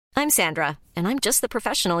I'm Sandra, and I'm just the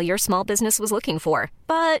professional your small business was looking for.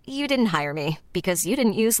 But you didn't hire me because you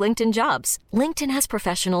didn't use LinkedIn Jobs. LinkedIn has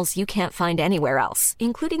professionals you can't find anywhere else,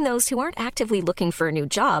 including those who aren't actively looking for a new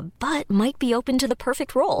job, but might be open to the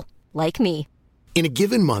perfect role, like me. In a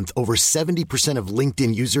given month, over 70% of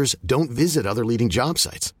LinkedIn users don't visit other leading job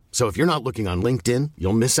sites. So if you're not looking on LinkedIn,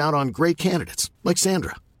 you'll miss out on great candidates like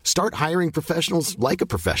Sandra. Start hiring professionals like a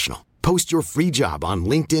professional. Post your free job on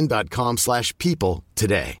linkedin.com/people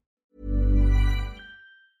today.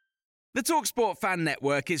 The TalkSport Fan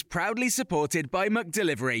Network is proudly supported by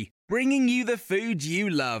McDelivery, bringing you the food you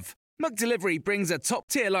love. McDelivery brings a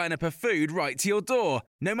top-tier lineup of food right to your door.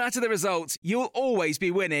 No matter the result, you'll always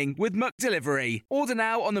be winning with McDelivery. Order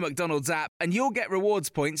now on the McDonald's app and you'll get rewards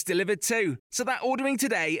points delivered too. So that ordering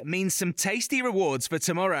today means some tasty rewards for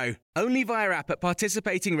tomorrow. Only via app at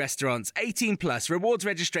participating restaurants. 18 plus. Rewards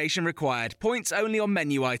registration required. Points only on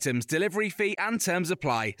menu items. Delivery fee and terms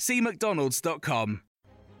apply. See mcdonalds.com.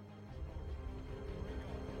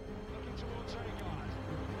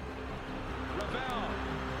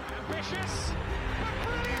 Ambitious, but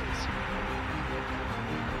brilliant!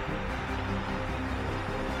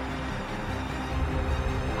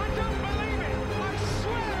 I don't believe it! I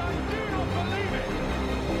swear I do not believe it!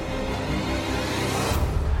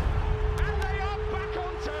 And they are back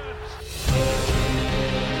on terms!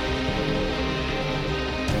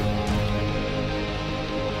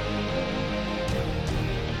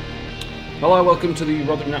 Hello, welcome to the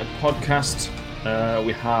Rotherham United podcast.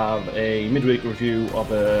 We have a midweek review of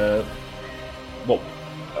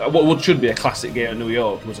what should be a classic game at New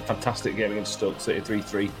York. It was a fantastic game against Stoke City,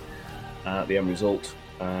 3-3 the end result.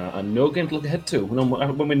 And no game to look ahead to. When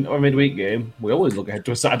we our midweek game, we always look ahead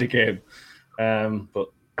to a Saturday game. But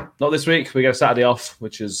not this week. We get a Saturday off,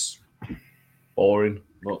 which is boring,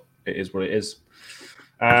 but it is what it is.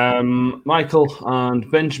 Michael and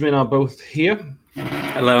Benjamin are both here.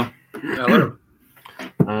 Hello.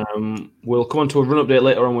 We'll come on to a run update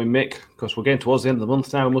later on with Mick, because we're getting towards the end of the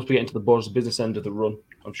month now. We must be getting to the business end of the run.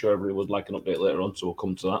 I'm sure everybody would like an update later on, so we'll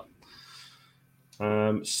come to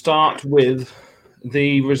that. Start with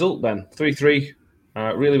the result then. 3-3.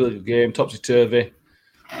 Really, really good game. Topsy-turvy.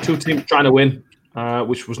 Two teams trying to win,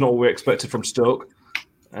 which was not what we expected from Stoke.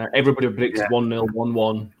 Everybody predicted 1-0,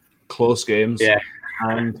 1-1, close games. Yeah.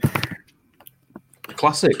 And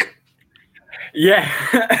classic. Yeah.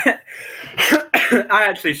 I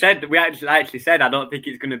actually said I don't think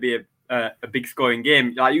it's going to be a big scoring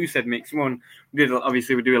game. Like you said, Mick, we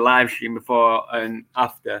do a live stream before and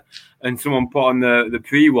after, and someone put on the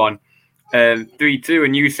pre-one 3-2,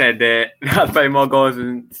 and you said that's probably more goals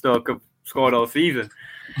than Stoke have scored all season.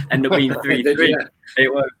 Ended up being 3-3.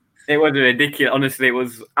 It was ridiculous. Honestly, it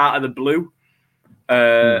was out of the blue.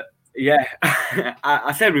 Yeah,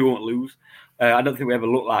 I said we won't lose. I don't think we ever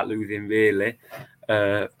looked like losing, really.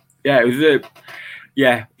 Yeah, it was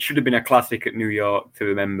should have been a classic at New York to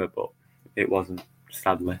remember, but it wasn't,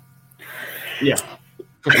 sadly. Yeah.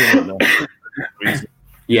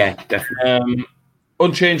 Yeah, definitely.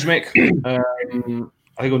 Unchanged, Mick.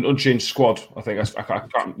 I think unchanged squad. I think I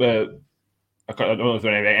don't know if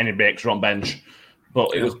there are any breaks on bench,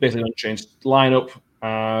 but it was basically unchanged lineup.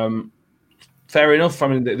 Fair enough. I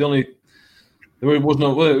mean, we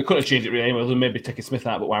couldn't have changed it really anyway. Maybe taking Smith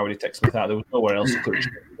out, but why would he take Smith out? There was nowhere else to change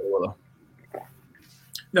it.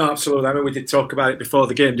 No, absolutely. I mean, we did talk about it before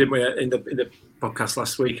the game, didn't we? In the podcast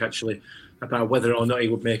last week, actually, about whether or not he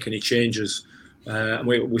would make any changes. And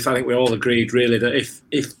I think we all agreed really that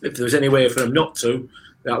if there was any way for him not to,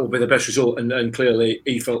 that would be the best result. And clearly,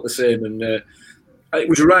 he felt the same. And it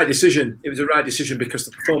was a right decision. It was a right decision because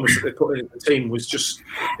the performance that they put in the team was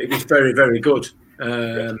very, very good.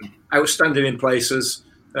 Outstanding in places.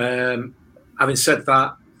 Having said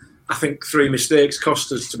that, I think 3 mistakes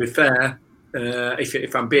cost us. To be fair,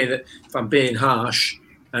 if I'm being harsh,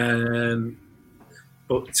 but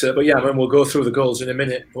yeah, I mean, we'll go through the goals in a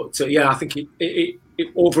minute. But yeah, I think it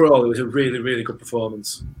overall it was a really, really good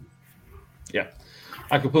performance. Yeah,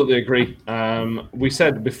 I completely agree. We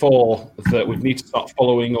said before that we need to start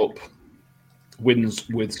following up wins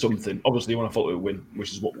with something. Obviously, you want to follow a win,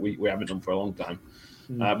 which is what we haven't done for a long time.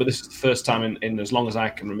 But this is the first time in as long as I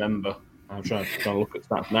can remember. I'm trying to look at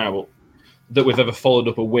stats now, but that we've ever followed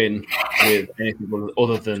up a win with anything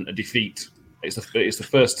other than a defeat. It's the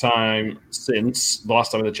first time since the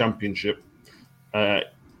last time in the Championship. The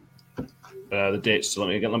dates. So let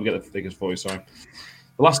me get the figures for you. Sorry.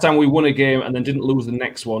 The last time we won a game and then didn't lose the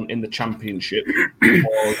next one in the Championship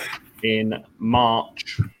was in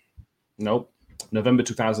November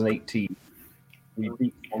 2018. We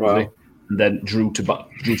beat Swansea and then drew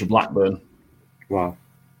to Blackburn. Wow.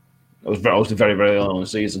 It was obviously very, very early on in the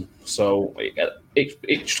season. So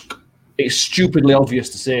it's stupidly obvious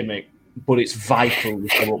to say, mate, but it's vital we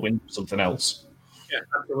come up with something else. Yeah,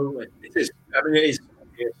 absolutely. It is. I mean, it is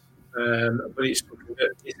obvious, but it's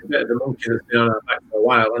a bit of the monkey that's been on our back for a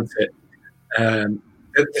while, hasn't it?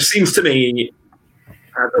 It seems to me,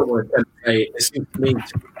 I don't want to say it seems to me to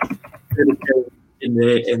really go in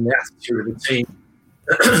the attitude of the team.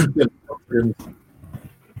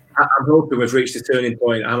 I'm hoping we've reached a turning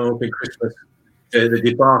point. I'm hoping Christmas, the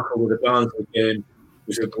debacle with the Barnsley game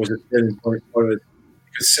was a turning point for us.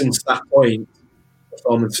 Because since that point,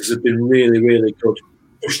 performances have been really, really good.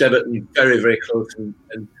 Pushed Everton very, very close and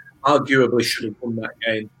arguably should have won that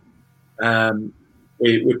game.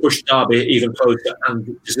 We pushed Derby even closer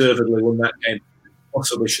and deservedly won that game.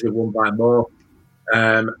 Possibly should have won by more.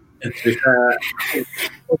 And to be fair,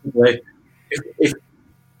 probably, if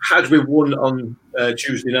had we won on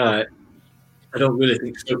Tuesday night, I don't really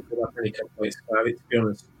think Stoke would have any complaints about it, to be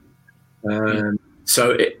honest.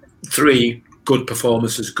 So 3 good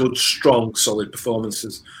performances, good, strong, solid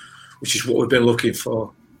performances, which is what we've been looking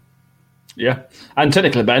for. Yeah, and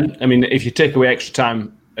technically, Ben, I mean, if you take away extra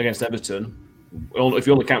time against Everton, if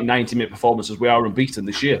you only count 90-minute performances, we are unbeaten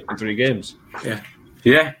this year in 3 games.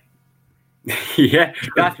 Yeah,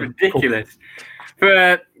 that's ridiculous.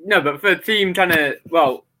 But for a team trying to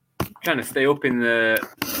stay up in the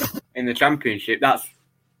Championship, that's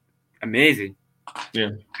amazing.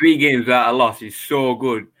 Yeah, 3 games without a loss is so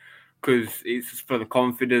good because it's for the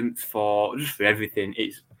confidence, for everything.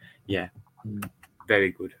 It's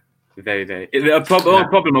very good, very, very. The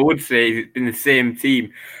problem I would say is it's been the same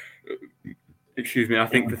team. Excuse me, I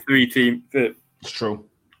think the 3 teams. It's true.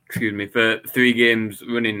 Excuse me, for 3 games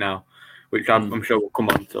running now, which I'm sure we'll come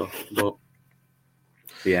on to. But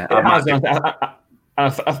yeah, it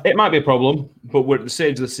might be a problem, but we're at the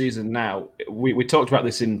stage of the season now. We talked about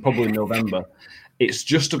this in probably November. It's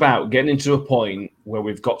just about getting into a point where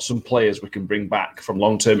we've got some players we can bring back from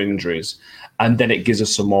long-term injuries, and then it gives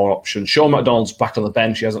us some more options. Sean McDonald's back on the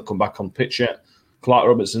bench. He hasn't come back on pitch yet. Clark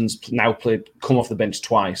Robertson's now come off the bench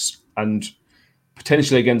twice, and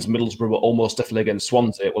potentially against Middlesbrough, but almost definitely against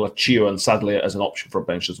Swansea, we'll have Chio and Sadler as an option for a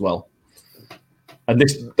bench as well. And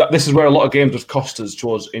this is where a lot of games have cost us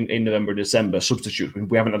towards in November and December. Substitutes.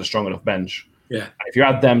 We haven't had a strong enough bench. Yeah. And if you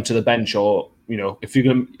add them to the bench, or if you're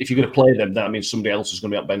gonna play them, that means somebody else is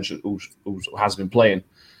going to be on bench who has been playing.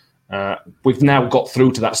 We've now got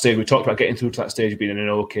through to that stage. We talked about getting through to that stage of being in an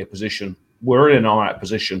okay position. We're in an all right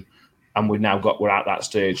position, and we're at that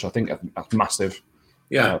stage. So I think that's massive.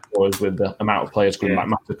 Yeah, for us with the amount of players coming back.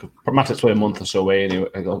 Matic's play a month or so away anyway.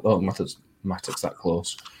 Matic's that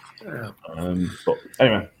close. Yeah. But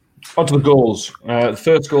anyway, on to the goals. The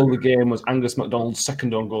first goal of the game was Angus MacDonald's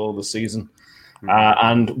second own goal of the season,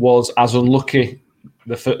 and was as unlucky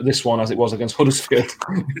this one as it was against Huddersfield.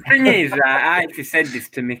 The thing is, I actually said this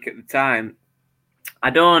to Mick at the time. I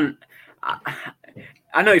know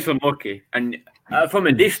it's unlucky, and from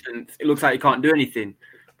a distance, it looks like you can't do anything.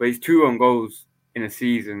 But it's 2 own goals in a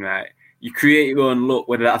season, right? You create your own luck,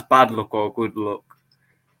 whether that's bad luck or good luck.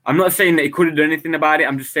 I'm not saying that he could have done anything about it.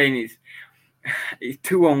 I'm just saying it's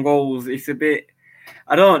 2 own goals. It's a bit,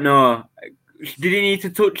 I don't know. Did he need to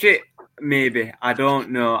touch it? Maybe. I don't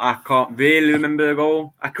know. I can't really remember the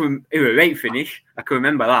goal. It was a great finish. I can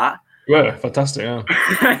remember that. Yeah, fantastic, yeah.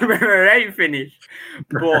 I remember a great finish.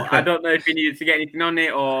 But I don't know if he needed to get anything on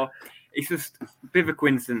it, or it's just a bit of a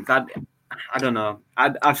coincidence. I don't know.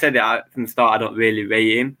 I've said it from the start. I don't really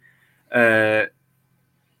rate him.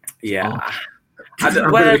 Yeah. Go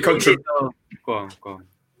on.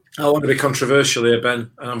 I want to be controversial here,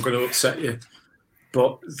 Ben, and I'm going to upset you.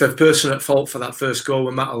 But the person at fault for that first goal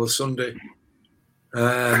was Matt Olosunde.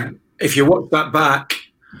 If you watch that back,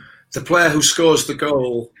 the player who scores the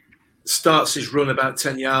goal starts his run about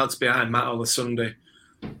 10 yards behind Matt Olosunde.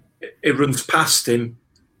 It runs past him.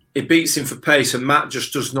 He beats him for pace, and Matt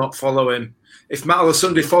just does not follow him. If Matt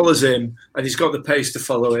Olosunde follows him and he's got the pace to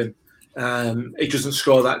follow him, he doesn't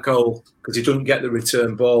score that goal because he doesn't get the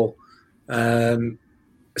return ball.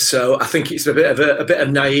 So I think it's a bit of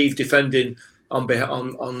naive defending on Matt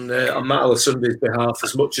Olosunde's behalf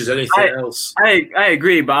as much as anything else. I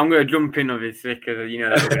agree, but I'm going to jump in obviously because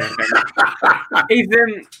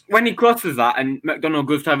when he crosses that and McDonald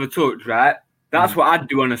goes to have a touch, right? That's what I'd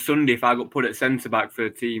do on a Sunday if I got put at centre back for a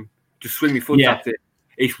team. Just swing my foot at it.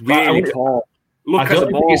 It's really tall. I don't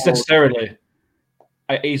think it's necessarily.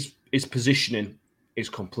 His positioning is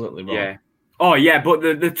completely wrong. Yeah. Oh yeah, but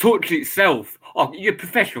the touch itself. Oh, you're a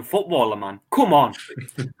professional footballer, man. Come on.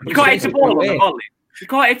 You can't hit the ball on the volley. You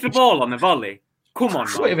can't hit the ball on the volley. Come on, man.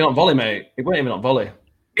 It wasn't even on volley, mate. It wasn't even on volley.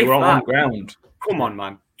 They were on ground. Come on,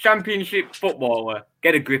 man. championship footballer,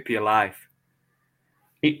 get a grip of your life.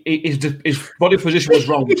 His body position was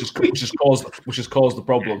wrong, which has caused the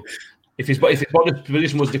problem. If his body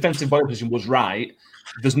position was defensive body position was right,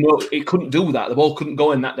 it couldn't do that. The ball couldn't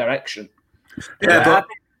go in that direction. Yeah, but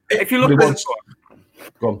if you look at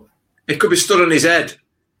go on. It could be stood on his head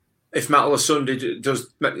if Matt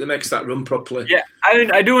Olosundi makes that run properly. Yeah,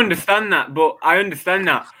 I do understand that, but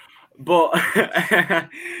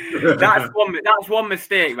that's one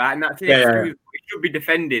mistake, right? And that's an excuse. He should be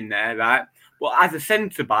defending there, right? But as a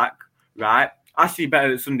centre back, right, I see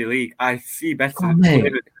better at Sunday League. I see better.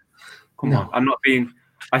 Come on, I'm not being.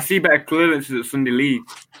 I see better clearances at Sunday League.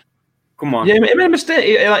 Come on. Yeah, he made a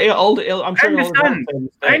mistake. I'm sure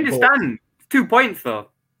I understand. 2 points though.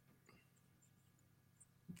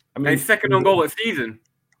 I mean, his second on goal of the season,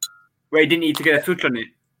 where he didn't need to get a touch on it.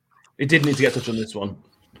 He did need to get a touch on this one.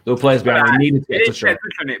 There were players behind him. He needed to get a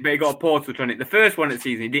touch on it, but he got a poor touch on it. The first one of the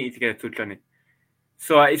season, he didn't need to get a touch on it.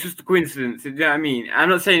 So it's just a coincidence. You know what I mean? I'm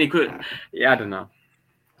not saying he could. Yeah, I don't know.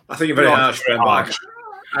 I think you're very harsh for him, Mark.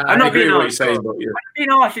 I'm not being harsh. I'm not being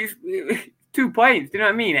harsh. It's 2 points. Do you know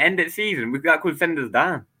what I mean? End of the season. That could send us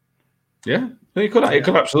down. Yeah, he could. It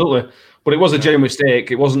could absolutely. But it was a genuine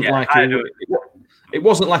mistake. It wasn't it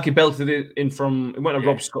wasn't like he belted it in from. It went a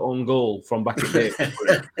Rob Scott on goal from back in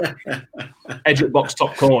the day. Edge of box,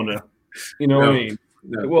 top corner. You know what I mean?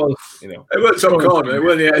 No. It was, It wasn't top corner. It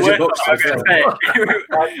wasn't the edge of box.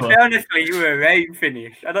 Honestly, you were a great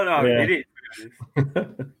finish. I don't know how you did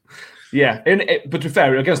it. Yeah, but to be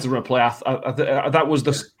fair, against the run play, that was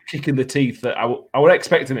the kick in the teeth that I was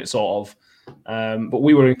expecting it sort of. But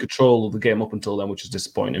we were in control of the game up until then, which is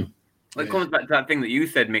disappointing. Well, it comes back to that thing that you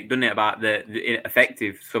said, Mick, doesn't it, about the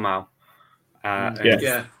ineffective somehow.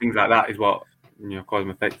 Things like that is what cause them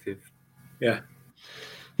effective. Yeah.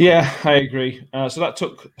 Yeah, I agree. So that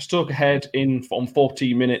took Stoke ahead on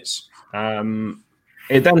 14 minutes.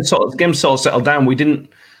 It then the game sort of settled down. We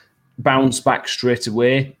didn't bounce back straight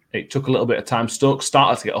away. It took a little bit of time. Stoke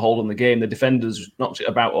started to get a hold on the game. The defenders knocked it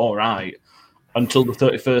about all right until the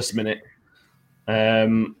 31st minute,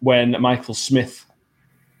 when Michael Smith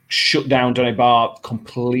shut down Johnny Barr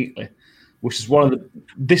completely, which is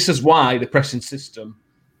this is why the pressing system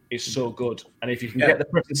is so good. And if you can get the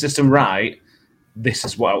pressing system right, this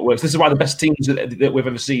is why it works. This is why the best teams that we've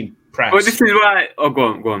ever seen press. Well, this is why. Oh, go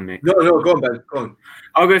on, Mick. No, go on, Ben. Go on.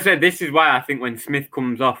 I was going to say, this is why I think when Smith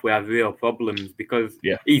comes off, we have real problems because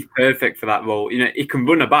he's perfect for that role. He can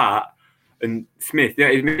run about, and Smith,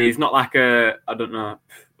 he's not like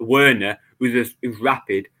Werner, who's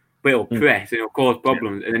rapid, but he'll press and he'll cause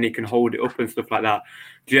problems, and then he can hold it up and stuff like that.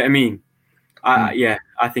 Do you know what I mean?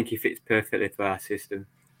 I think he fits perfectly for our system.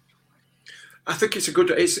 I think it's a good.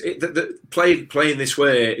 Playing this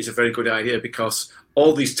way is a very good idea because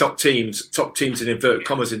all these top teams in inverted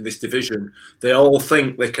commas in this division, they all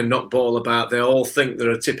think they can knock ball about. They all think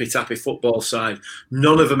they're a tippy tappy football side.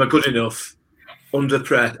 None of them are good enough under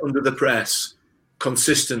the press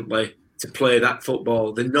consistently to play that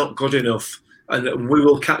football. They're not good enough, and we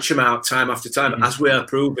will catch them out time after time as we are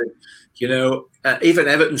proving. Even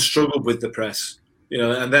Everton struggled with the press.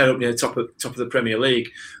 And they're up near the top of the Premier League.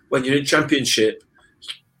 When you're in Championship,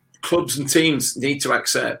 clubs and teams need to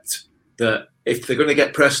accept that if they're going to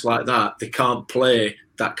get pressed like that, they can't play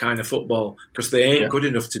that kind of football because they ain't good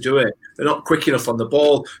enough to do it. They're not quick enough on the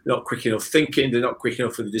ball. They're not quick enough thinking. They're not quick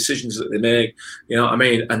enough for the decisions that they make. You know what I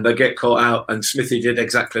mean? And they get caught out. And Smithy did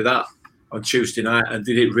exactly that on Tuesday night and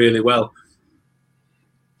did it really well.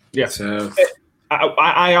 Yeah. So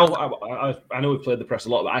I know we played the press a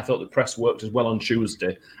lot, but I thought the press worked as well on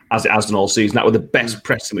Tuesday as it has done all season. That was the best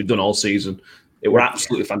pressing we've done all season. It were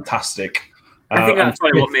absolutely fantastic. I think that's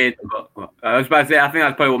probably what made. I was about to say, I think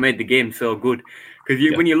that's probably what made the game so good.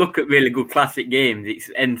 Because when you look at really good classic games, it's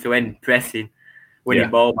end-to-end pressing, winning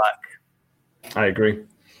ball back. I agree.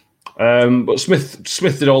 But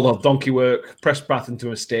Smith did all the donkey work, pressed Bath into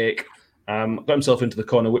a mistake, got himself into the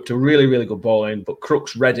corner, whipped a really, really good ball in, but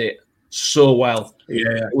Crooks read it so well. Yeah,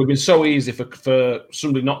 it would have been so easy for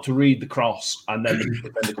somebody not to read the cross and then the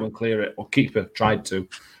defender come and clear it, or keeper tried to.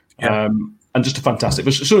 And just a fantastic.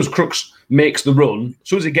 As soon as Crooks makes the run, as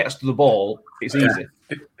soon as he gets to the ball, it's easy.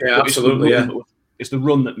 Yeah, absolutely. It's the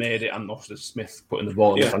run that made it, and obviously Smith putting the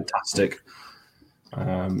ball in, fantastic.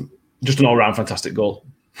 Just an all-round fantastic goal.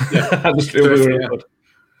 Yeah, really good.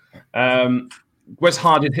 Wes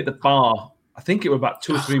Harding hit the bar. I think it was about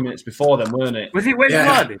 2 or 3 minutes before then, weren't it? Was it Wes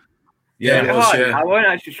Harding? Yeah, it was. Yeah. I wasn't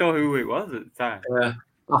actually sure who it was at the time. Yeah,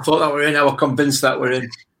 I thought that we're in. I was convinced that we're in.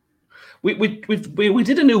 We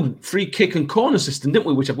did a new free kick and corner system, didn't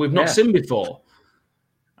we? Which we've not seen before.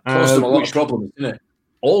 Caused them a lot of problems, didn't it?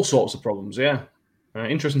 All sorts of problems, yeah.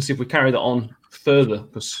 Interesting to see if we carry that on further,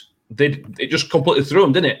 because it just completely threw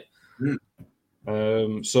them, didn't it?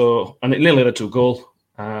 And it nearly led to a goal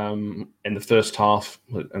in the first half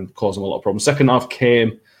and caused them a lot of problems. Second half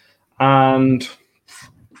came, and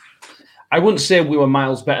I wouldn't say we were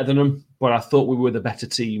miles better than them, but I thought we were the better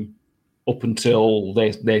team up until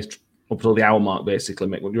the hour mark, basically.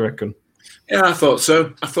 Mick, what do you reckon? Yeah, I thought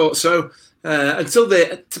so. Until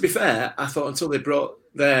they brought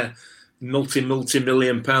their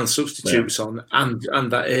multi-million pound substitutes on,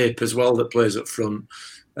 and that ape as well that plays up front.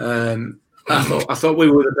 I thought we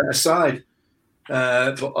were the better side.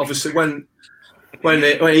 But obviously, when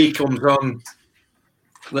he comes on,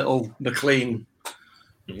 little McLean.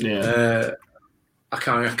 Yeah. I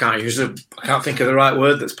can't think of the right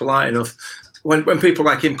word that's polite enough. When people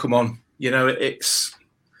like him come on, you're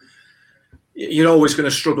always going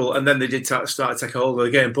to struggle. And then they did start to take a hold of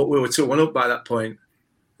the game, but we were 2-1 up by that point.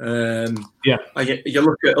 And you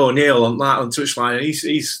look at O'Neill on touchline, and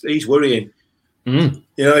he's worrying. Mm.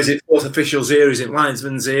 Is it fourth official's ear? Is it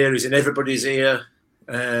linesman's ear? Is it everybody's ear?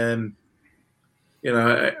 They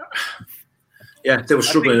were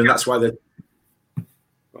struggling, and that's why they.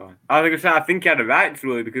 I think he had a right to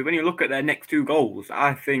worry, because when you look at their next 2 goals,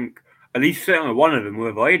 I think at least certainly one of them were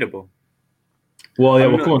avoidable. Well, yeah,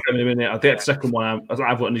 we'll come on to that in a minute. I think the second one, I've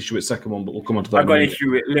got an issue with the second one, but we'll come on to that. I've got an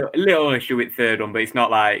issue with little issue with third one, but it's not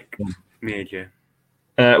like major.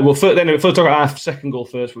 We'll first talk about our second goal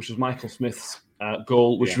first, which was Michael Smith's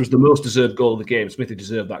goal, which was the most deserved goal of the game. Smithy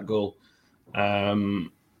deserved that goal.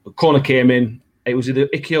 Corner came in. It was either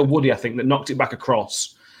Icky or Woody, I think, that knocked it back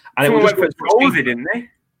across. And someone it was went for Scholesy, didn't they?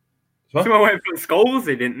 What? Someone went for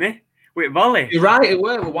Scholesy, didn't they? With volley. You're right, it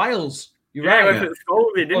were Wiles. You're right. Went for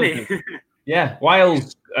Scholesy, didn't he? Yeah,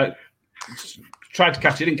 Wiles tried to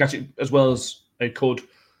catch it, didn't catch it as well as he could.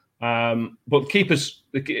 But keepers,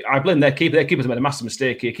 I blame their keeper. Their keepers made a massive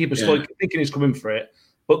mistake here. Keeper's thinking he's coming for it,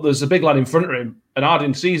 but there's a big lad in front of him, and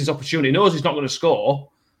Harding sees his opportunity, knows he's not going to score,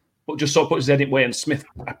 but just sort of puts his head in way, and Smith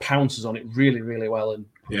pounces on it really, really well, and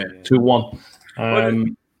 2-1.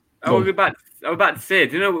 I was about to say,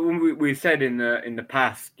 do you know when we said in the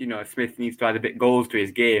past, Smith needs to add a bit goals to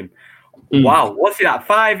his game. Wow, what's it at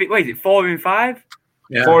 5? What is it, 4 in 5?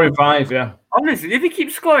 Yeah. 4 in 5, yeah. Honestly, if he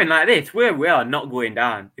keeps scoring like this, we are not going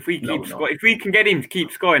down. If we can get him to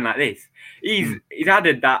keep scoring like this, he's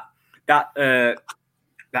added that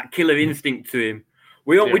killer instinct to him.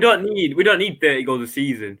 We don't need 30 goals a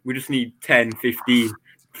season. We just need 10, 15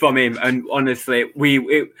 from him. And honestly,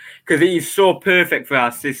 because he's so perfect for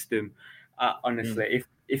our system. Honestly,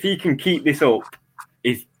 if he can keep this up,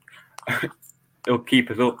 he'll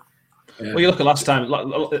keep us up. Yeah. Well, you look at last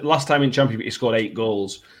time in Championship, he scored 8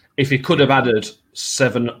 goals. If he could have added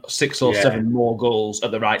 6 or 7 more goals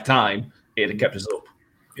at the right time, it'd have kept us up.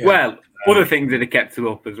 Yeah. Well, other things would have kept us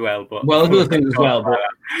up as well. But other things as well.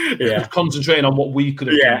 But concentrating on what we could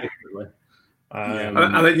have done differently.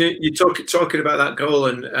 I mean, you're talking about that goal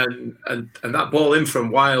and that ball in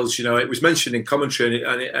from Wiles. It was mentioned in commentary,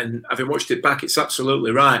 and having watched it back, it's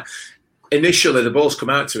absolutely right. Initially, the ball's come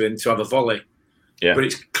out to him to have a volley. Yeah. But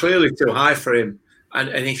it's clearly too high for him. And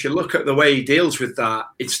if you look at the way he deals with that,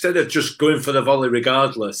 instead of just going for the volley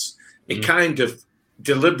regardless, it kind of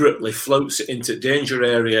deliberately floats it into danger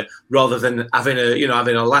area rather than having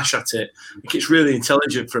a lash at it. I think it's really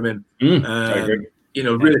intelligent from him. I agree.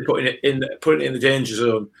 Really putting it in the danger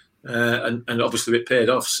zone, and obviously it paid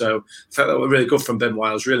off. So I thought that was really good from Ben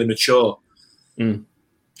Wiles, really mature. I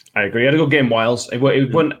agree. He had a good game, Wiles.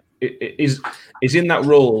 He's in that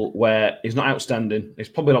role where he's not outstanding. He's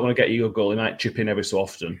probably not going to get you a goal. He might chip in every so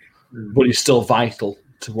often, but he's still vital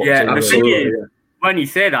to what. Yeah, the thing is, when you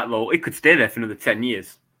say that, though, it could stay there for another 10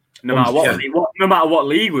 years, no matter what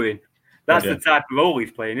league we're in. That's the type of role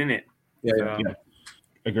he's playing, isn't it? Yeah.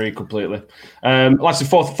 Agree completely. Lasted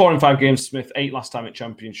 4 and 5 games. Smith 8 last time at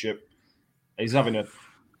Championship. He's having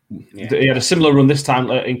he had a similar run this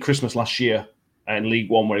time in Christmas last year in League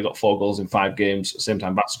One, where he got 4 goals in 5 games. At the same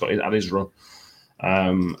time, Bats got had his run.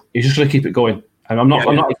 He's just going to keep it going. And I'm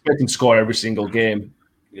not expecting to score every single game.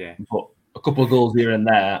 Yeah. But a couple of goals here and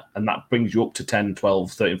there, and that brings you up to 10,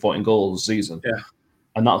 12, 13, 14 goals a season. Yeah.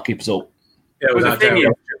 And that'll keep us up. Yeah,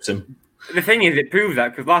 the thing is, it proves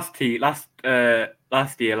that because last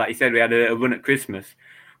year, like you said, we had a run at Christmas.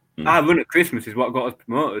 Our run at Christmas is what got us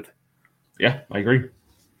promoted. Yeah, I agree.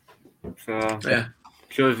 So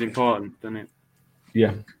shows it's important, doesn't it?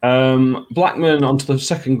 Yeah. Blackman onto the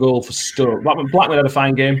second goal for Stoke. Blackman had a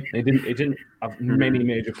fine game. He didn't have many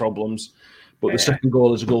major problems, but the second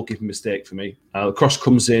goal is a goalkeeping mistake for me. The cross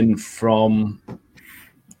comes in from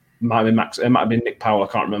might have been Nick Powell. I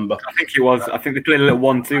can't remember. I think it was. I think they played a little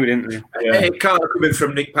 1-2, didn't they? Yeah. It can't have come in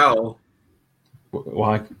from Nick Powell.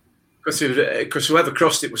 Why? Because whoever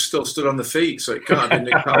crossed it was still stood on the feet, so it can't have been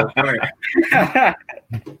Nick Powell. Right?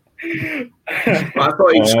 I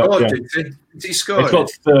thought he scored, didn't he? Did he score? It's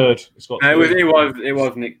got third. It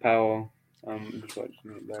was Nick Powell. Whatever.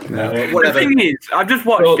 The thing is, I just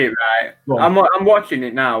watched it, right? I'm watching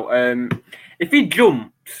it now. If he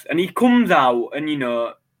jumps and he comes out and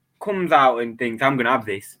thinks, I'm going to have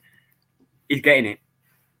this, he's getting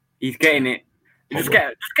it. Just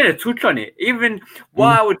get a touch on it. Even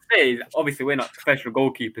what I would say is, obviously, we're not professional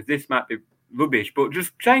goalkeepers. This might be rubbish, but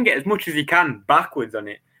just try and get as much as you can backwards on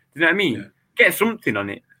it. Do you know what I mean? Yeah. Get something on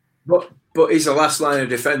it. But he's the last line of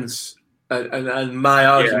defence, and my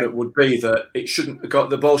argument would be that it shouldn't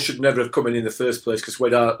the ball should never have come in the first place because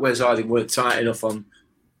Wes Harding weren't tight enough on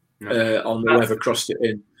whoever crossed it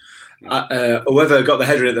in. Whoever got the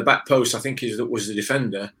header at the back post, I think was the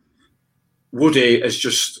defender. Woody has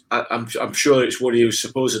just, I'm sure it's Woody who's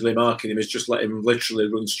supposedly marking him, has just let him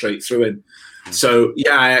literally run straight through him. So,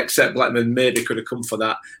 yeah, I accept Blackman maybe could have come for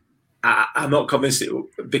that. I'm not convinced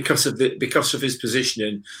because of his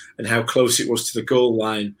positioning and how close it was to the goal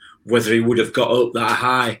line, whether he would have got up that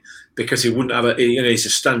high, because he wouldn't have he's a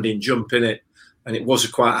standing jump in it, and it was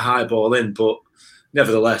quite a high ball in, but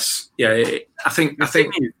nevertheless, I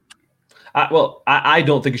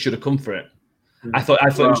don't think he should have come for it. I thought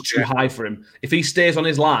it was too high for him. If he stays on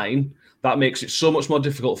his line, that makes it so much more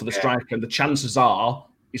difficult for the striker, and the chances are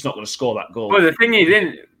he's not going to score that goal. Well, the thing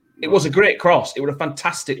is, it was a great cross. It was a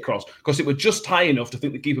fantastic cross because it was just high enough to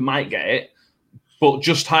think the keeper might get it, but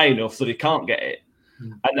just high enough that he can't get it.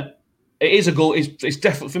 And it is a goal. It's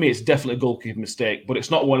definitely, for me, it's definitely a goalkeeper mistake, but it's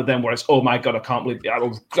not one of them where it's, oh my God, I can't believe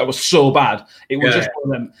that was so bad. It was just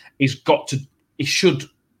one of them. He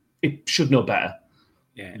should know better.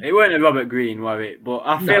 Yeah, it weren't a Robert Green, was it? But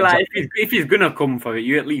I feel like if he's gonna come for it,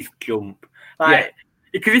 you at least jump.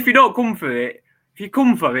 Because if you don't come for it, if you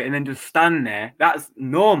come for it and then just stand there, that's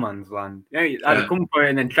no man's land. You either come for it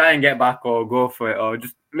and then try and get back, or go for it, or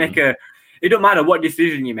just make a. It don't matter what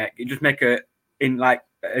decision you make. You just make a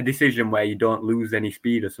decision where you don't lose any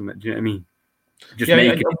speed or something. Do you know what I mean? Just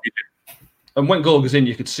make it. And when goal goes in,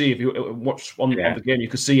 you could see, if you watch on the game, you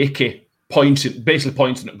could see Icky basically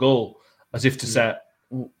pointing at goal as if to say,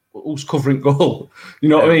 who's covering goal? You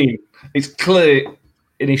know what I mean? It's clearly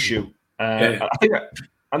an issue. I think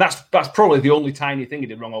that's probably the only tiny thing he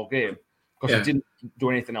did wrong all game, because he didn't do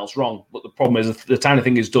anything else wrong. But the problem is, the tiny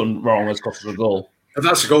thing he's done wrong has cost us a goal. And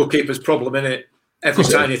that's the goalkeeper's problem, isn't it? Every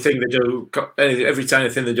tiny thing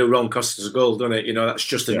they do wrong costs us a goal, doesn't it? You know, that's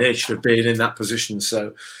just the nature of being in that position.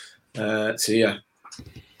 So yeah.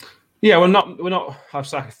 Yeah, we're not. I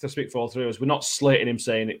have to speak for all three of us. We're not slating him,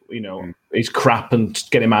 saying he's crap and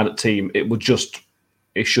get him out of the team.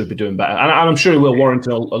 He should be doing better, and I'm sure he will.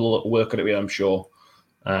 Warrington will work on it. I'm sure,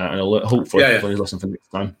 and he'll hopefully he's listening for next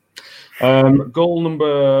time. Goal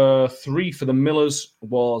number 3 for the Millers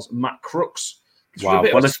was Matt Crooks. Wow,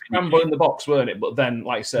 what a scramble in the box, weren't it? But then,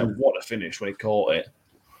 like I said, what a finish when he caught it.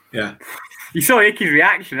 Yeah. You saw Icky's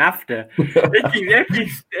reaction after.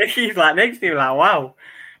 Icky's like next to him, like, wow.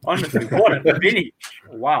 Honestly, what a finish.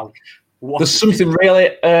 Wow. There's something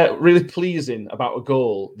really pleasing about a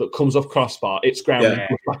goal that comes off crossbar, it's grounded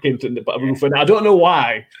back into the roof. And I don't know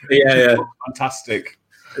why. Yeah. Fantastic.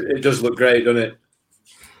 It does look great, doesn't it?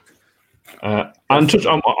 And touch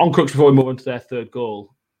on Crooks before we move on to their third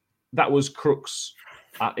goal. That was Crooks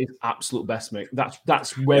at his absolute best, mate.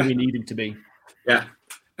 That's where we need him to be. Yeah.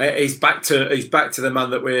 He's back to the man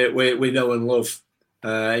that we know and love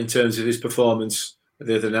in terms of his performance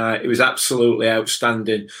the other night. It was absolutely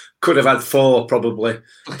outstanding. Could have had 4, probably.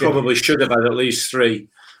 Probably should have had at least 3.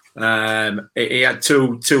 He had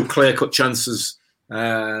two clear-cut chances.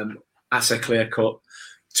 I say clear-cut.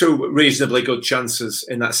 2 reasonably good chances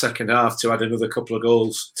in that second half to add another couple of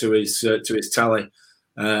goals to his tally.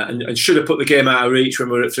 And should have put the game out of reach when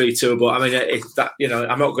we were at 3-2. But I mean,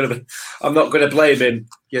 I'm not going to blame him.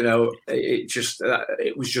 You know,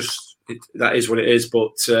 that is what it is.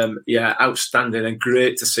 But outstanding and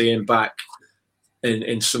great to see him back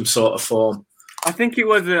in some sort of form. I think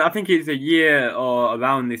it's a year or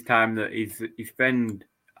around this time that his friend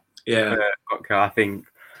got killed. I think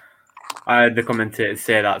I heard the commentators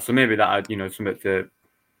say that. So maybe that had something to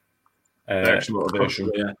extra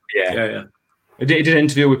motivation. Yeah. He did an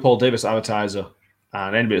interview with Paul Davis, Advertiser,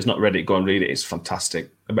 and anybody that's not read it, go and read it. It's fantastic.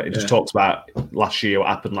 It just talks about last year, what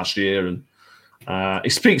happened last year, and he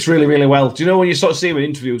speaks really, really well. Do you know when you sort of see him in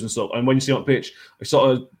interviews and stuff, and when you see him on pitch, he sort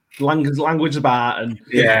of language about, and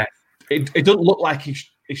it doesn't look like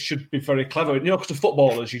he he should be very clever. You know, because to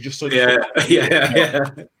footballers, you just sort of Yeah.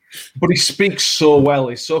 But he speaks so well.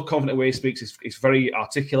 He's so confident the way he speaks. He's very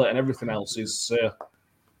articulate, and everything else is.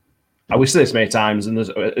 We say this many times, and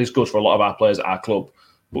this goes for a lot of our players at our club.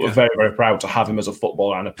 But we're very, very proud to have him as a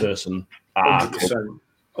footballer and a person at our club.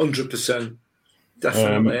 100%.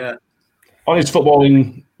 Definitely, yeah. On his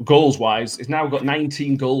footballing goals-wise, he's now got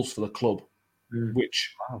 19 goals for the club,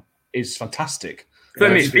 which is fantastic. For a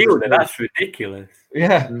midfielder, that's ridiculous.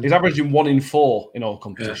 Yeah, he's averaging 1 in 4 in all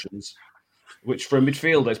competitions, which for a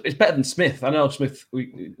midfielder, it's better than Smith. I know Smith,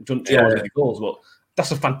 we don't many goals, but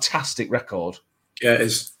that's a fantastic record. Yeah, it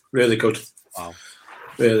is. Really good. Wow.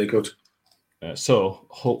 Really good. So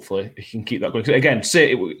hopefully he can keep that going. Again,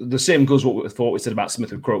 the same goes for what we said about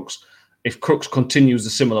Smith and Crooks. If Crooks continues the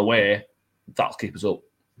similar way, that'll keep us up.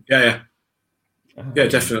 Yeah,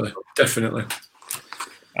 definitely.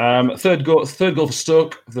 Third goal for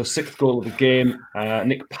Stoke, the 6th goal of the game.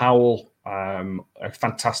 Nick Powell, a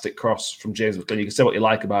fantastic cross from James McLean. You can say what you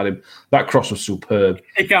like about him. That cross was superb.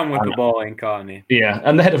 He can whip the ball in, can't he? Yeah,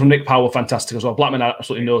 and the header from Nick Powell, fantastic as well. Blackman had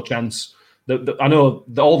absolutely no chance. I know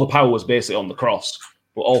all the power was basically on the cross,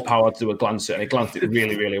 but all Powell had to do was glance it, and he glanced it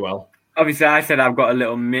really, really well. Obviously, I said I've got a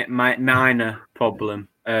little minor problem.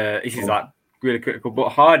 This is like really critical, but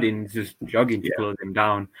Harding's just jogging to close him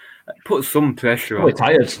down. Put some pressure on. He's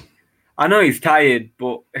tired. I know he's tired,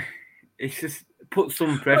 but it's just put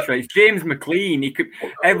some pressure. It's James McLean.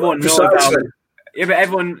 Everyone knows how. Yeah, but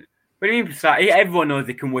everyone. What do you mean precise? Everyone knows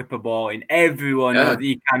he can whip a ball in. Everyone knows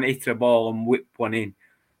he can hit a ball and whip one in.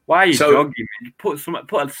 Why are you jogging?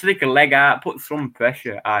 Stick a leg out. Put some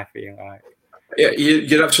pressure. I feel like. Yeah,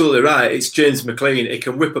 you're absolutely right. It's James McLean. He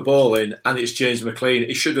can whip a ball in, and it's James McLean.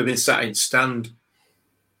 He should have been sat in stand.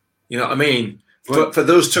 You know what I mean? For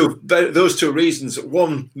those two reasons.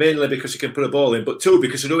 One, mainly because he can put a ball in, but two,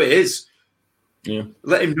 because of who it is. Yeah.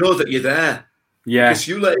 Let him know that you're there. Yeah. Because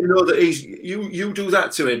you let him know that you do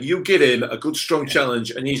that to him. You give him a good, strong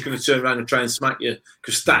challenge, and he's going to turn around and try and smack you.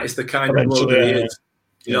 Because that is the kind of bloke he is.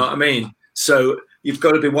 You know what I mean? So you've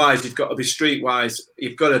got to be wise. You've got to be streetwise.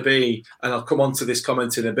 You've got to be, and I'll come on to this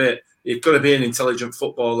comment in a bit, you've got to be an intelligent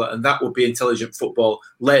footballer, and that would be intelligent football.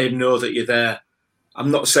 Let him know that you're there.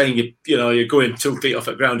 I'm not saying you're going 2 feet off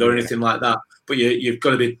the ground or anything like that, but you've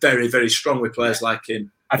got to be very, very strong with players like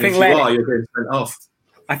him. I think you're being sent off.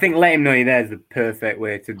 I think let him know you're there is the perfect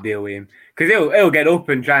way to deal with him, because he'll get up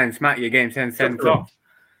and try and smack your game sent off.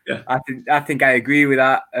 Yeah, I think I agree with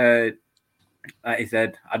that. Like he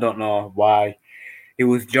said, I don't know why he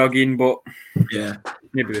was jogging, but maybe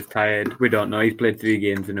he was tired. We don't know. He's played 3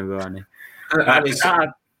 games in a row, hasn't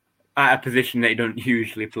he? At a position that he don't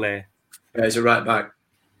usually play. Yeah, he's a right back.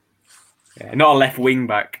 Yeah, not a left wing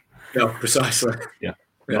back. No, precisely. Yeah.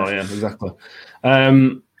 Oh, yeah, exactly.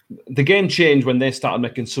 The game changed when they started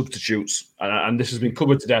making substitutes, and this has been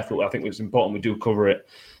covered to death, but I think it's important we do cover it.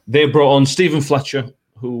 They brought on Stephen Fletcher,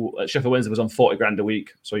 who at Sheffield Wednesday was on 40 grand a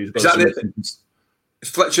week. So he's got is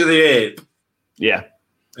Fletcher the 8th? Yeah.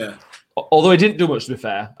 Yeah. Although he didn't do much, to be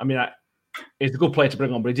fair. I mean, he's a good player to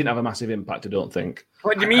bring on, but he didn't have a massive impact, I don't think.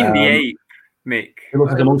 What do you mean, the 8th, Mick? He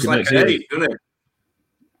looks like a monkey, like an 8, doesn't it?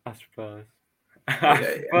 I suppose.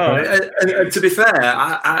 And to be fair,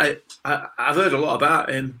 I've heard a lot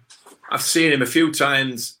about him. I've seen him a few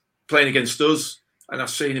times playing against us, and I've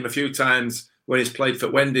seen him a few times when he's played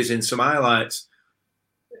for Wendy's in some highlights.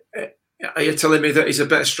 Are you telling me that he's a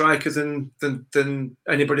better striker than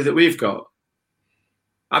anybody that we've got?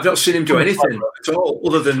 I've not seen him do anything at all,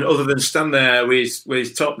 other than stand there with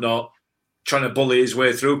his top knot, trying to bully his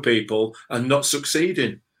way through people and not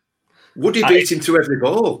succeeding. Would he beat him to every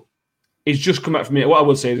ball? He's just come back from me. What I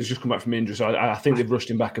would say is he's just come back from injury, so I think they've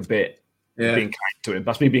rushed him back a bit. Yeah. Being kind to him.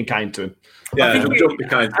 That's me being kind to him. Yeah, don't be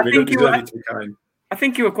kind to him. Don't deserve to be kind. I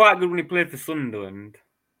think he was quite good when he played for Sunderland.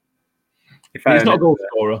 He's not a goal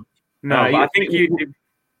scorer. No, but I think you did.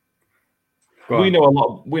 We know a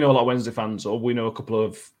lot of Wednesday fans, or we know a couple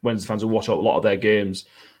of Wednesday fans who watch a lot of their games,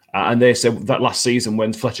 and they said that last season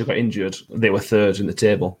when Fletcher got injured, they were 3rd in the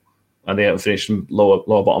table, and they finished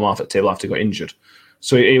lower bottom half of the table after he got injured.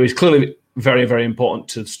 So he was clearly very, very important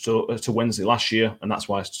to Wednesday last year, and that's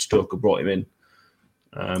why Stoke brought him in.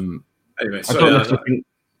 Anyway, I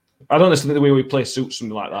don't necessarily think the way we play suits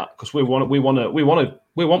something like that, because we want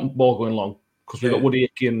ball going long, because we've got Woody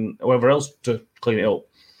Hickey and whoever else to clean it up.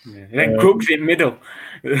 Yeah. Then Crooks in middle.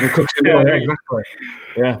 Yeah, exactly.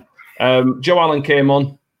 Yeah. Joe Allen came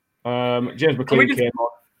on. James McLean came on,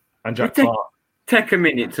 and Jack Clark. Take a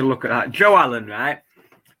minute to look at that. Joe Allen, right?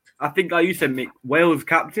 I think, like you said, Mick, Wales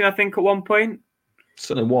captain, I think, at one point.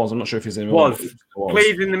 Certainly was. I'm not sure if he's in. Was.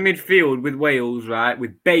 Played in the midfield with Wales, right?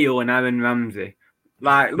 With Bale and Aaron Ramsey.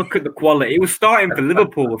 Like, look at the quality. He was starting for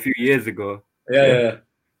Liverpool a few years ago. Yeah.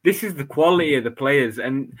 This is the quality of the players,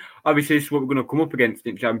 and obviously this is what we're going to come up against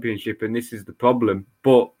in Championship, and this is the problem.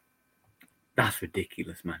 But that's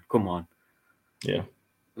ridiculous, man. Come on. Yeah.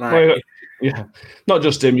 Like, yeah. Not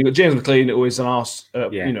just him. You've got James McLean, who is an arse.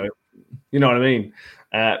 Yeah. You know what I mean?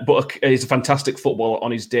 But he's a fantastic footballer on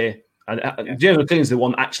his day. And James McLean's the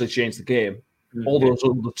one that actually changed the game. All those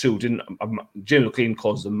other two didn't. James McLean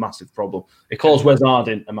caused a massive problem. It caused Wes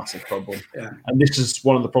Harding a massive problem. Yeah. And this is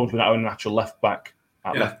one of the problems with our natural left back.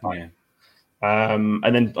 Left back.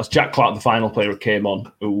 And then as Jack Clark, the final player, came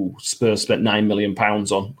on, who Spurs spent £9 million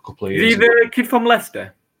on a couple of years ago. Is he the kid from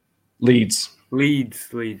Leicester? Leeds.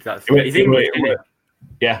 That's He's English, isn't he?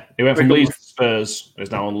 Yeah, he went from Leeds to Spurs. He's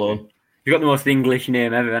now on loan. He's got the most English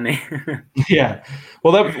name ever, hasn't he? Yeah.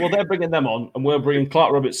 Well, they're bringing them on, and we're bringing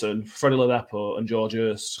Clark Robertson, Freddie Ladapo, and George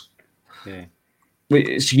Hurst. Yeah.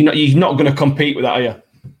 You're not going to compete with that, are you?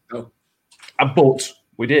 No. But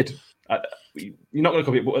we did. You're not going to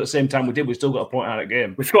compete, but at the same time, we did. We still got a point out of the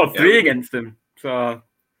game. We scored 3 against them. So.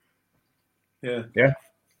 Yeah.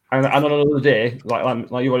 And on another day,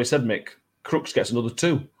 like you already said, Mick, Crooks gets another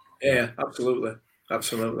 2. Yeah, absolutely.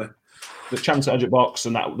 The chance at edge box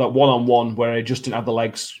and that one-on-one where he just didn't have the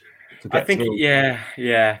legs to get through. Yeah.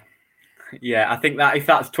 I think that if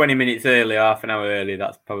that's 20 minutes early, half an hour early,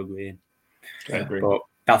 that's probably in. I agree. But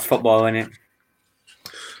that's football, isn't it?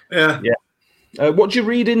 Yeah. What do you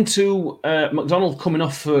read into McDonald coming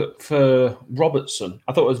off for Robertson?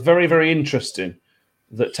 I thought it was very, very interesting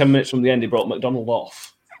that 10 minutes from the end he brought McDonald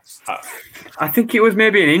off. I think it was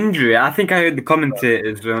maybe an injury. I think I heard the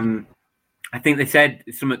commentators. I think they said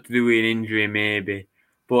it's something to do with an injury, maybe.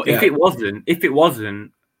 But if it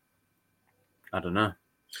wasn't, I don't know.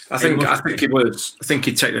 I think it was. I think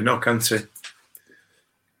he'd take the knock, hadn't he? I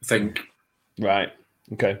think. Right.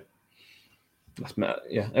 Okay.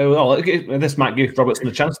 Yeah. Well, this might give Robertson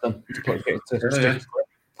a chance then to take his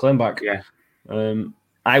claim back. Yeah.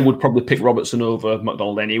 I would probably pick Robertson over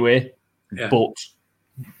McDonald anyway. Yeah. But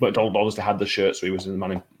McDonald obviously had the shirt, so he was the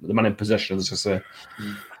man in possession, as I say.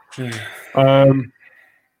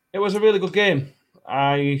 It was a really good game.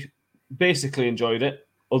 I basically enjoyed it,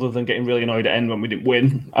 other than getting really annoyed at the end when we didn't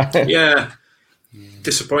win. Yeah.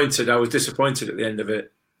 Disappointed. I was disappointed at the end of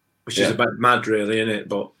it, which is a bit mad, really, isn't it?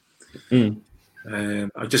 But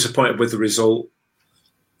I'm disappointed with the result.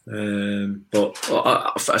 But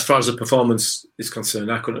as far as the performance is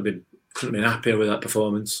concerned, I couldn't have been happier with that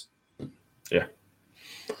performance. Yeah.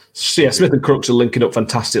 So, Smith and Crooks are linking up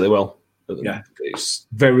fantastically well. Yeah. It's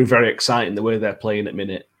very, very exciting the way they're playing at the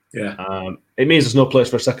minute. Yeah. It means there's no place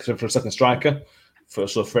for a second striker.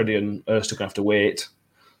 So Freddie and Hurst are going to have to wait.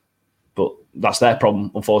 But that's their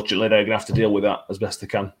problem, unfortunately. They're going to have to deal with that as best they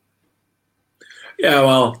can. Yeah,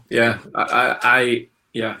 well, yeah. I've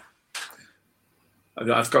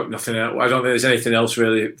got nothing else. I don't think there's anything else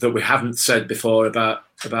really that we haven't said before about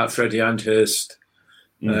Freddie and Hurst.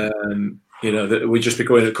 That we'd just be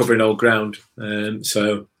going and covering old ground.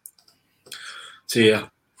 So yeah.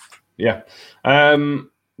 Yeah.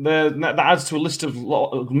 That adds to a list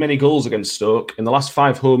of many goals against Stoke. In the last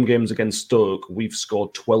 5 home games against Stoke, we've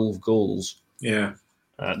scored 12 goals. Yeah.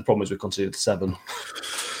 The problem is we conceded 7.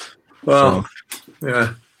 Well,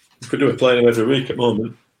 yeah. We could do a playing every week at the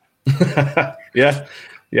moment. Yeah,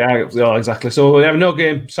 exactly. So we have no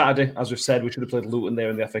game Saturday, as we've said. We should have played Luton there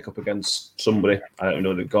in the FA Cup against somebody. I don't know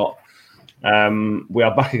what they've got. We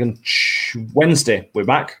are back again Wednesday. We're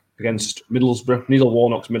back against Middlesbrough, Neil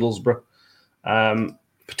Warnock's Middlesbrough.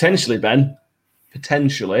 Potentially,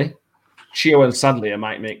 Chio and Sadlier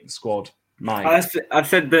might make the squad. I've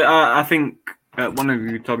said that I think one of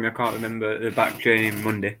you told me, I can't remember, the back training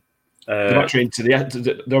Monday. They're back training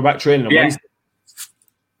they're back training on Wednesday.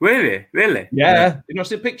 Really? Yeah. You not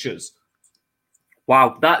see pictures?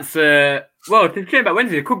 Wow, that's if they train back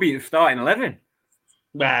Wednesday, it could be starting 11.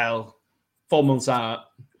 Well, 4 months out,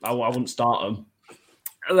 I wouldn't start them.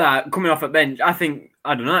 Coming off at bench, I think,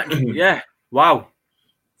 I don't know, actually, yeah. Wow.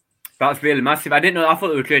 That's really massive. I didn't know. I thought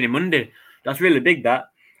they were training Monday. That's really big, that.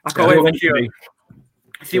 I can't wait for Chio.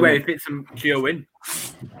 See where he fits some Chio in.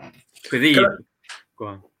 Because go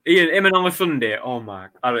on. Him and on a Sunday, oh my,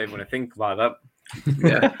 I don't even want to think about that.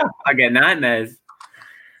 Yeah. I get nightmares.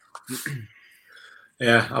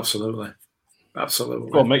 Yeah, absolutely. Absolutely.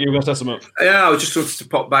 Go on, mate, you were going to say something. Yeah, I was just wanted to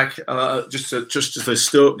pop back just to the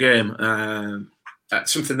Stoke game.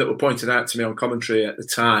 Something that was pointed out to me on commentary at the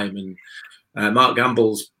time, and Mark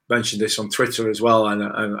Gamble's mentioned this on Twitter as well,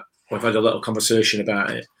 and we've had a little conversation about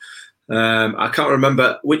it. I can't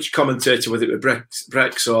remember which commentator, whether it was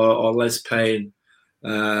Brex or Les Payne,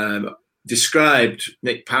 described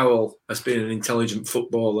Nick Powell as being an intelligent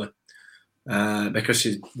footballer because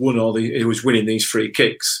he was winning these free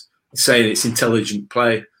kicks, saying it's intelligent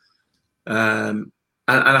play. And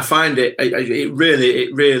I find it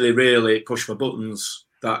really pushed my buttons,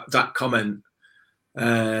 that comment,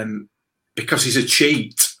 because he's a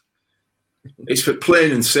cheat. It's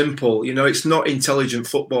plain and simple. It's not intelligent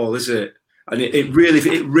football, is it? And it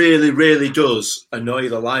really does annoy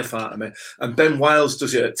the life out of me. And Ben Wiles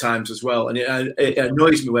does it at times as well. And it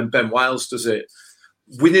annoys me when Ben Wiles does it.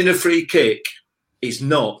 Winning a free kick is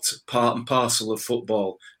not part and parcel of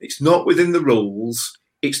football. It's not within the rules.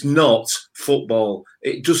 It's not football.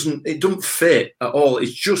 It doesn't fit at all.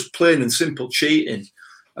 It's just plain and simple cheating.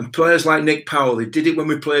 And players like Nick Powell, they did it when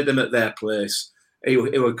we played them at their place. He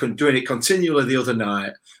was doing it continually the other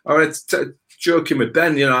night. I was joking with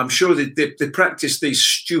Ben, I'm sure they practice these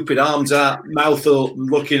stupid arms out, mouth up,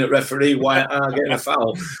 looking at referee, why are getting a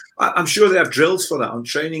foul. I'm sure they have drills for that on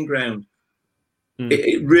training ground.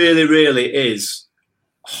 It really is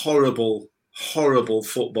horrible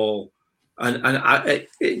football. And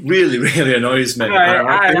it really annoys me.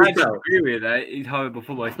 I agree with that. It's horrible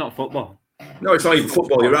football. It's not football. No, it's not even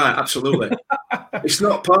football. You're right. Absolutely. It's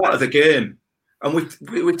not part of the game. And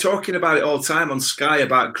we're talking about it all the time on Sky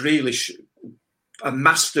about Grealish, a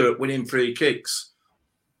master at winning free kicks.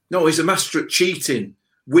 No, he's a master at cheating.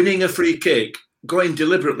 Winning a free kick, going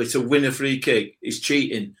deliberately to win a free kick is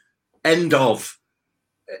cheating. End of.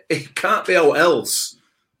 It can't be how else.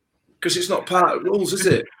 Because it's not part of the rules, is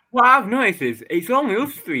it? What I've noticed is it's only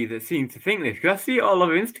us three that seem to think this. Because I see it all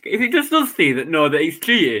over Instagram. Is it just us three that know that he's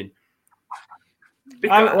cheating?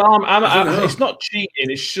 It's not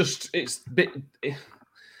cheating.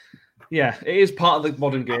 Yeah, it is part of the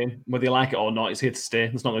modern game, whether you like it or not. It's here to stay.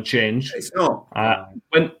 It's not going to change. It's not.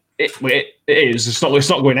 When it is. It's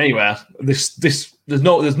not going anywhere. There's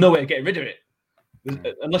no way of getting rid of it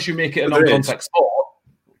unless you make it a non-contact sport.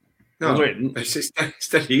 No, it's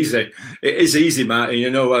dead easy. It is easy, Martin.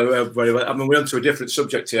 We're on to a different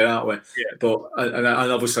subject here, aren't we? Yeah. But and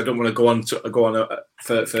obviously, I don't want to go on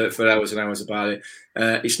for hours and hours about it.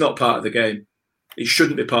 It's not part of the game. It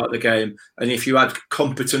shouldn't be part of the game. And if you had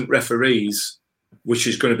competent referees, which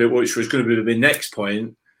was going to be the next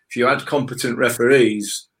point, if you had competent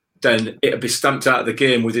referees, then it'd be stamped out of the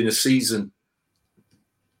game within a season.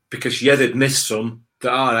 Because they'd missed some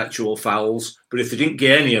that are actual fouls, but if they didn't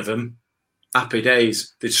get any of them, happy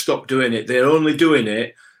days. They'd stop doing it. They're only doing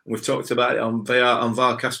it, and we've talked about it on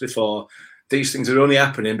VARcast before, these things are only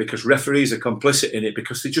happening because referees are complicit in it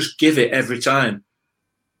because they just give it every time.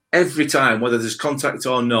 Every time, whether there's contact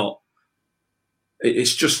or not.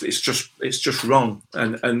 It's just wrong.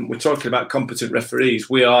 And we're talking about competent referees.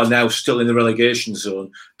 We are now still in the relegation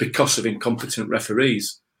zone because of incompetent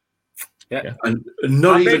referees. Yeah. And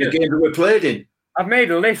not even a game that we're played in. I've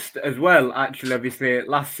made a list as well, actually, obviously,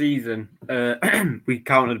 last season. We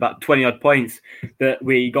counted about 20 odd points that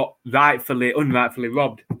we got unrightfully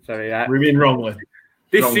robbed. Sorry. We mean wrongly.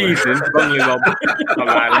 This season, wrongly robbed.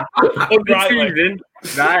 This season,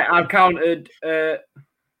 right, I've counted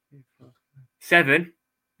 7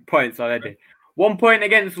 points already. 1 point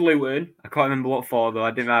against Luton. I can't remember what for, though.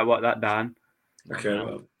 I didn't write that down. Okay,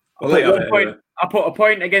 well. I put a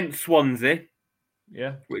point against Swansea.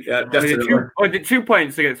 Yeah. Definitely. Is it 2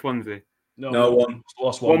 points against Swansea? No, one.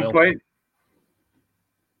 Lost 1 point.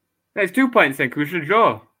 No, it's 2 points then, because we should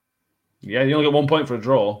draw. Yeah, you only get 1 point for a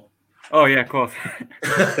draw. Oh, yeah, of course.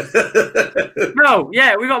 No,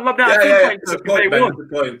 yeah, we got robbed out of 2 points. It's a point, Ben, it's a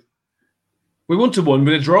point. We won to 1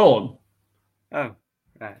 with a draw. Oh,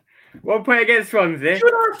 right. 1 point against Swansea.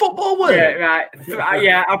 You know how football works? Yeah, right.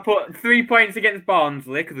 Yeah, I put 3 points against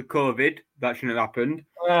Barnsley because of COVID. That shouldn't have happened.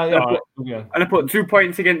 And I put 2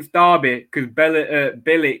 points against Derby because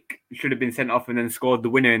Bilic should have been sent off and then scored the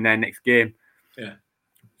winner in their next game. Yeah.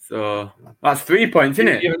 So that's 3 points,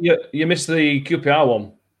 isn't it? You missed the QPR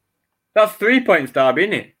one. That's 3 points, Derby,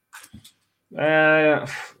 isn't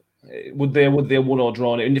it? Would they have won or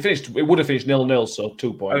drawn it? And it would have finished 0-0, so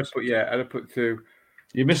 2 points. I'd have put 2.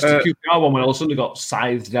 You missed the QPR one when all of a sudden got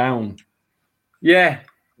scythed down. Yeah.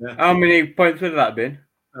 How many points would that have been?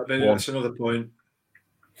 That's another point.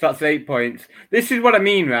 So that's 8 points. This is what I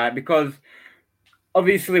mean, right? Because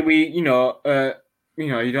obviously you don't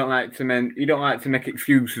like to make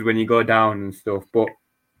excuses when you go down and stuff, but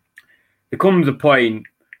there comes a point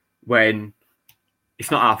when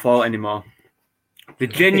it's not our fault anymore. There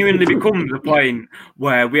genuinely becomes a point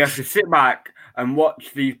where we have to sit back and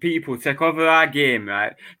watch these people take over our game,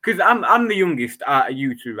 right? Because I'm the youngest out of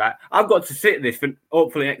you two, right? I've got to sit this for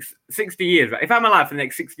hopefully the next 60 years, right? If I'm alive for the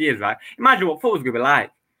next 60 years, right? Imagine what football's going to be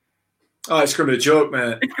like. Oh, it's going to be a joke,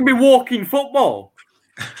 mate. It's going to be walking football.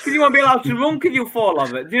 Because you won't be allowed to run because you'll fall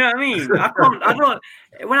off it. Do you know what I mean? I don't.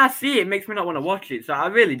 When I see it, it makes me not want to watch it. So I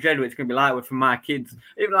really dread what it's going to be like with for my kids.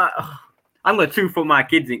 Even like, I'm going to 2-foot my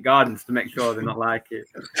kids in gardens to make sure they're not like it.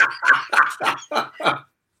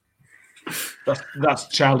 That's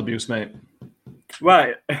child abuse, mate.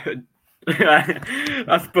 Right.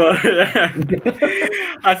 I suppose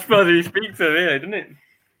if you speak to really, doesn't it?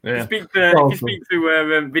 Yeah. If you speak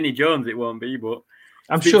to Vinnie Jones, it won't be, but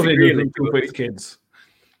I'm sure they do it with kids.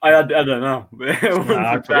 I don't know.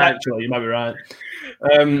 Actually, you might be right.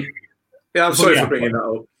 Yeah, I'm sorry for bringing that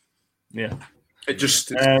up. Yeah. It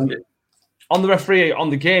just... on the referee, on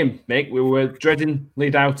the game, mate, we were dreading Lee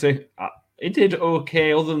Doughty. He did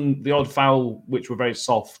okay, other than the odd foul, which were very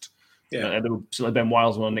soft. Yeah. There were certainly Ben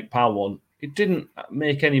Wiles one and Nick Powell one. He didn't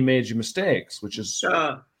make any major mistakes, which is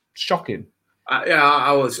shocking.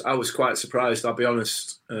 I was quite surprised, I'll be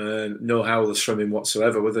honest. No howlers from him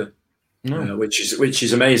whatsoever, were there? No. Which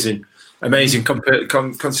is amazing. Amazing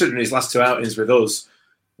considering his last 2 outings with us.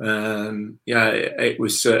 It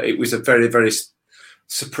was a very, very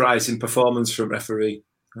surprising performance from referee.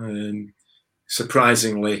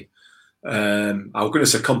 Surprisingly, I was going to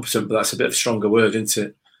say competent, but that's a bit of a stronger word, isn't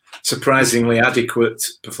it? Surprisingly adequate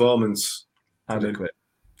performance. Adequate.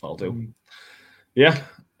 I'll do. Yeah,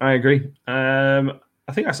 I agree.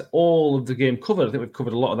 I think that's all of the game covered. I think we've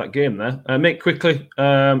covered a lot of that game there. Mick, quickly,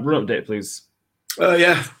 run update, please.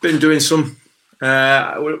 Been doing some.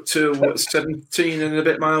 We're up to 17 and a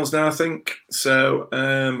bit miles now, I think. So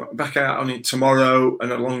back out on it tomorrow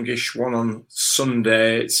and a longish one on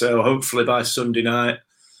Sunday. So hopefully by Sunday night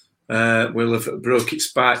we'll have broke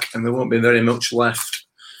its back and there won't be very much left.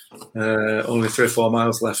 Only 3 or 4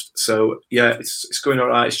 miles left. So yeah, it's going all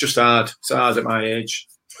right. It's just hard. It's hard at my age.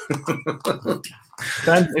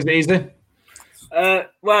 Ben, is it easy?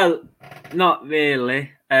 Well, not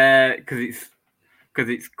really, because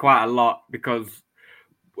it's quite a lot. Because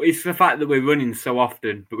it's the fact that we're running so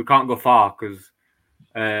often, but we can't go far because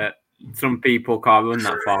some people can't run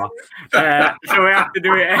that far. So we have to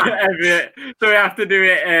do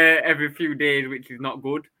it every few days, which is not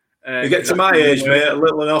good. You get to my age, mate, a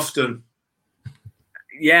little and often.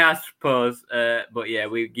 Yeah, I suppose. But yeah,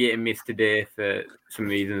 we're getting missed today for some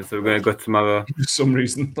reason, so we're going to go tomorrow. For some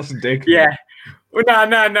reason, that's a dig. Yeah. Well,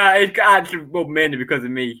 no. It's actually mainly because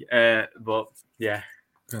of me. But yeah.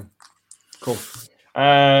 Cool.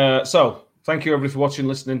 So thank you everybody for watching,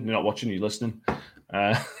 listening. You're not watching, you're listening.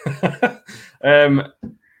 Get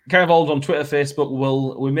involved on Twitter, Facebook.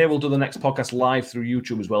 We'll do the next podcast live through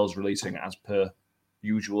YouTube as well as releasing it as per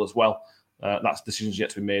usual as well. That's decisions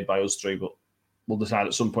yet to be made by us three, but we'll decide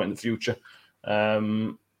at some point in the future.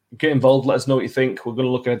 Get involved. Let us know what you think. We're going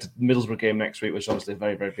to look at the Middlesbrough game next week, which is obviously a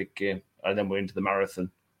very, very big game. And then we're into the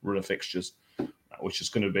marathon run of fixtures, which is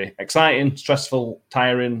going to be exciting, stressful,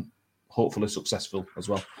 tiring, hopefully successful as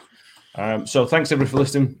well. So thanks everybody for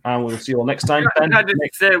listening, and we'll see you all next time. Can I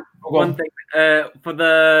just say one thing? For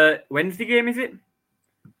the Wednesday game, is it?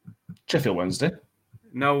 Sheffield Wednesday.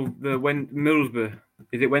 No, Middlesbrough.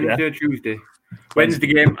 Is it Wednesday or Tuesday? Wednesday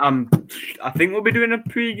game. I think we'll be doing a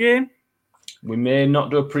pre-game. We may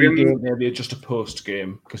not do a pre-game, maybe just a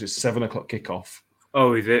post-game, because it's 7 o'clock kickoff.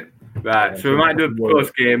 Oh, is it? Right. So we might do a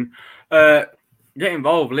post-game. Get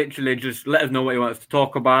involved. Literally, just let us know what you want us to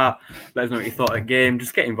talk about. Let us know what you thought of the game.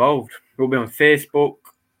 Just get involved. We'll be on Facebook,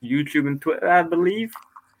 YouTube, and Twitter, I believe.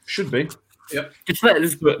 Should be. Yep. Just let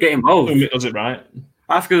us get involved. Does it right?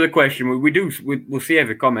 Ask us a question. We'll see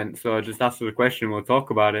every comment. So just ask us a question. We'll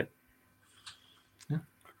talk about it. Yeah.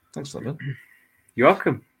 Thanks for that, Ben. You're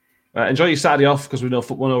welcome. Enjoy your Saturday off because we know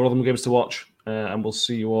football and other games to watch. And we'll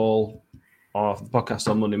see you all on the podcast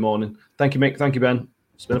on Monday morning. Thank you, Mick. Thank you, Ben.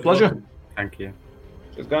 It's been a pleasure. Thank you.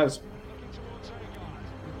 Cheers, guys.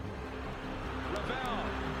 Lavelle,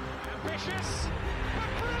 ambitious,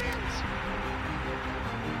 brilliant.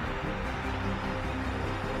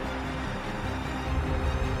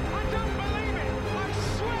 I don't believe it. I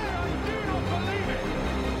swear I do not believe it.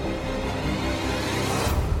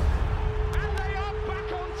 And they are back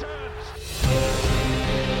on terms.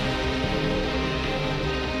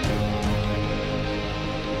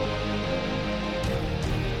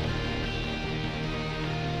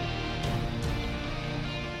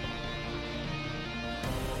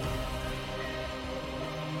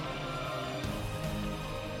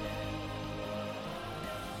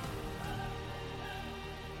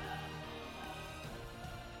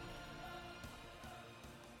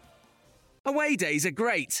 Away days are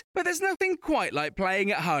great, but there's nothing quite like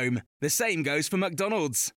playing at home. The same goes for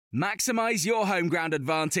McDonald's. Maximise your home ground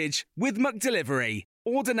advantage with McDelivery.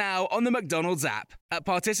 Order now on the McDonald's app. At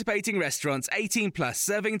participating restaurants, 18 plus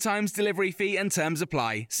serving times, delivery fee and terms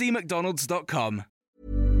apply. See mcdonalds.com.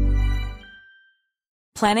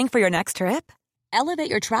 Planning for your next trip? Elevate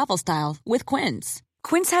your travel style with Quince.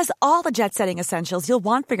 Quince has all the jet-setting essentials you'll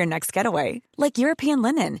want for your next getaway, like European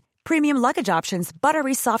linen, premium luggage options,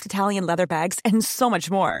 buttery soft Italian leather bags, and so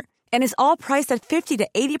much more. And is all priced at 50 to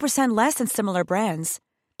 80% less than similar brands.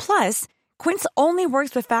 Plus, Quince only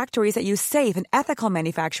works with factories that use safe and ethical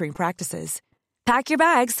manufacturing practices. Pack your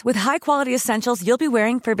bags with high-quality essentials you'll be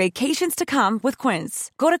wearing for vacations to come with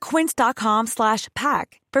Quince. Go to quince.com/pack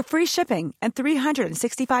for free shipping and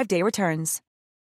 365-day returns.